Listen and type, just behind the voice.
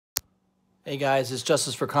Hey guys, it's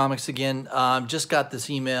Justice for Comics again. Just got this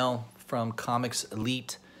email from Comics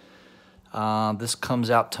Elite. This comes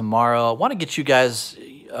out tomorrow. I want to get you guys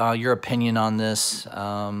your opinion on this.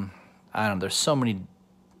 I don't know. There's so many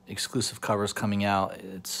exclusive covers coming out.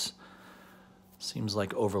 Seems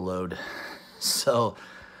like overload. So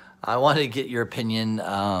I wanted to get your opinion.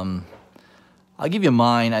 I'll give you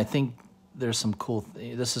mine. I think there's some cool.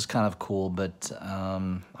 This is kind of cool, but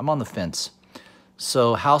I'm on the fence.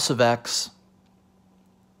 So House of X,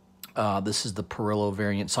 this is the Parrillo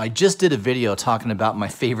variant. So I just did a video talking about my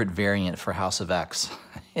favorite variant for House of X.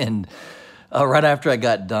 And right after I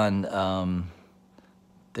got done,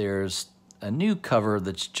 there's a new cover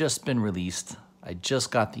that's just been released. I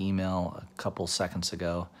just got the email a couple seconds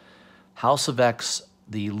ago. House of X,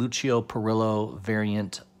 the Lucio Parrillo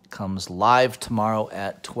variant, comes live tomorrow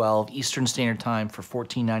at 12 Eastern Standard Time for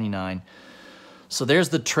 $14.99. So there's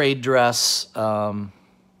the trade dress cover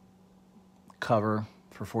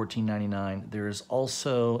for $14.99. There is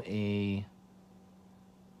also a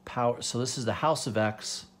power. So this is the House of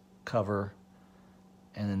X cover,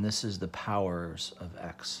 and then this is the Powers of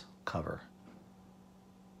X cover.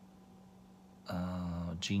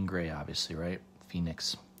 Jean Grey, obviously, right?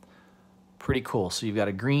 Phoenix. Pretty cool. So you've got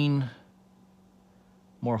a green,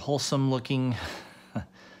 more wholesome looking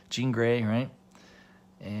Jean Grey, right?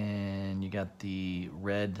 And you got the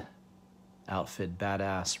red outfit,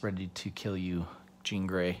 badass, ready to kill you, Jean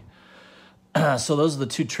Grey. So those are the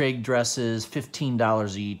two trade dresses,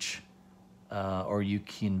 $15 each. Or you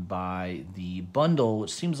can buy the bundle,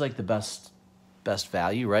 which seems like the best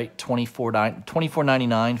value, right?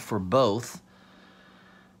 $24.99 for both.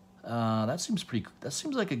 That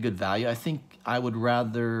seems like a good value. I think I would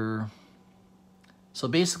rather. So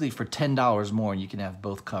basically, for $10 more, you can have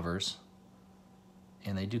both covers.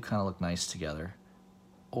 And they do kind of look nice together.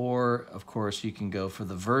 Or, of course, you can go for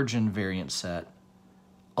the Virgin variant set.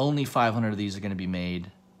 Only 500 of these are going to be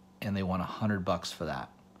made, and they want $100 for that.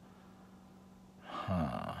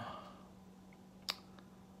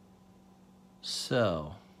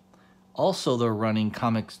 So, also they're running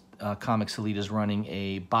Comics Elite is running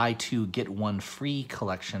a buy two get one free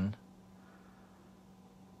collection,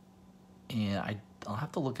 and I'll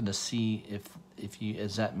have to look into see if you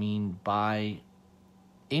does that mean buy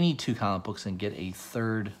any two comic books and get a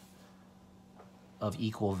third of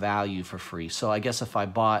equal value for free. So I guess if I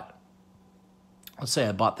bought, let's say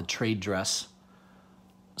I bought the trade dress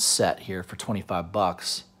set here for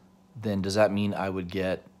 $25, then does that mean I would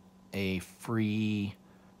get a free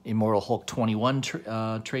Immortal Hulk 21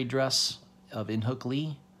 trade dress of In-Hook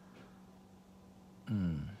Lee?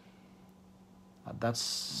 That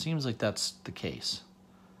seems like that's the case.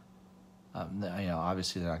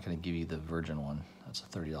 Obviously they're not going to give you the Virgin one. That's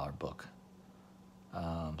a $30 book.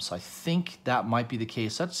 So I think that might be the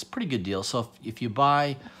case. That's a pretty good deal. So if you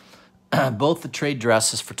buy both the trade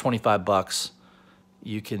dresses for $25,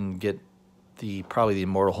 you can get probably the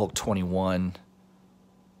Immortal Hulk 21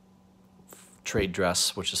 trade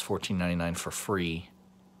dress, which is $14.99 for free.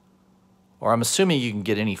 Or I'm assuming you can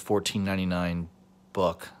get any $14.99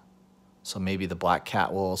 book. So maybe the Black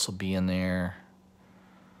Cat will also be in there.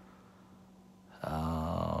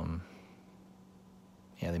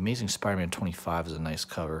 Yeah, the Amazing Spider-Man 25 is a nice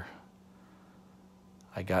cover.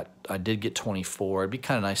 I did get 24. It'd be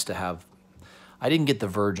kind of nice to have. I didn't get the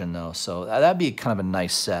Virgin though, so that'd be kind of a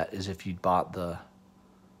nice set. Is if you bought the.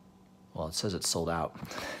 Well, it says it's sold out,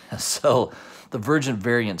 so the Virgin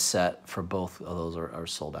variant set for both of those are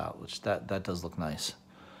sold out, which that does look nice.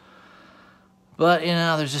 But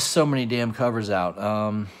there's just so many damn covers out.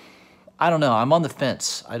 I don't know. I'm on the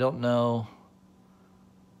fence. I don't know.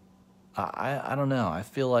 I don't know. I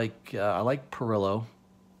feel like I like Parrillo,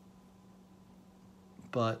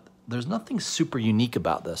 but there's nothing super unique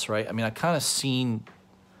about this, right? I mean, I kind of seen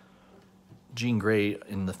Jean Grey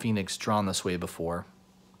in the Phoenix drawn this way before.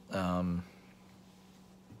 I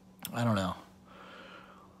don't know.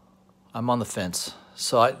 I'm on the fence.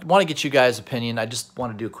 So I want to get you guys' opinion. I just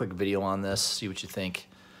want to do a quick video on this, see what you think.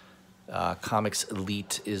 Comics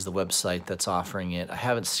Elite is the website that's offering it. I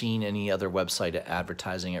haven't seen any other website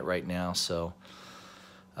advertising it right now, so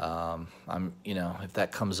if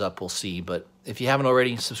that comes up, we'll see. But if you haven't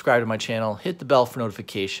already, subscribe to my channel, hit the bell for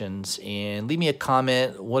notifications, and leave me a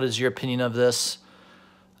comment. What is your opinion of this?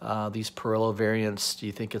 These Parrillo variants, do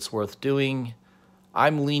you think it's worth doing?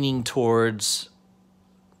 I'm leaning towards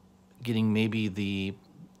getting maybe the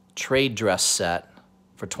trade dress set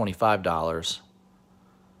for $25.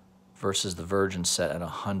 Versus the Virgin set at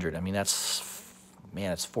 $100. I mean,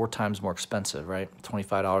 it's 4 times more expensive, right?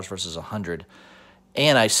 $25 versus $100,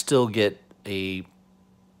 and I still get a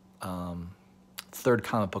third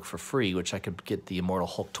comic book for free, which I could get the Immortal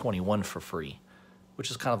Hulk 21 for free,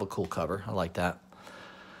 which is kind of a cool cover. I like that.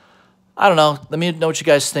 I don't know. Let me know what you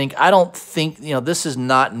guys think. I don't think, this is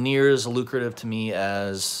not near as lucrative to me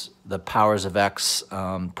as the Powers of X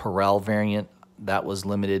Parrillo variant. That was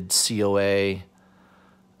limited COA.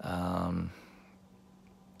 I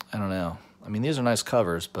don't know. I mean, these are nice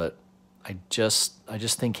covers, but I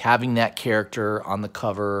just think having that character on the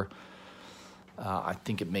cover, I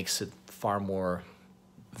think it makes it far more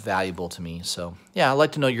valuable to me. So, yeah, I'd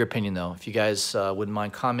like to know your opinion, though. If you guys wouldn't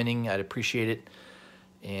mind commenting, I'd appreciate it.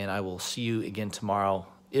 And I will see you again tomorrow.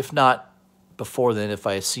 If not before then, if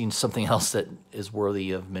I've seen something else that is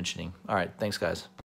worthy of mentioning. All right, thanks, guys.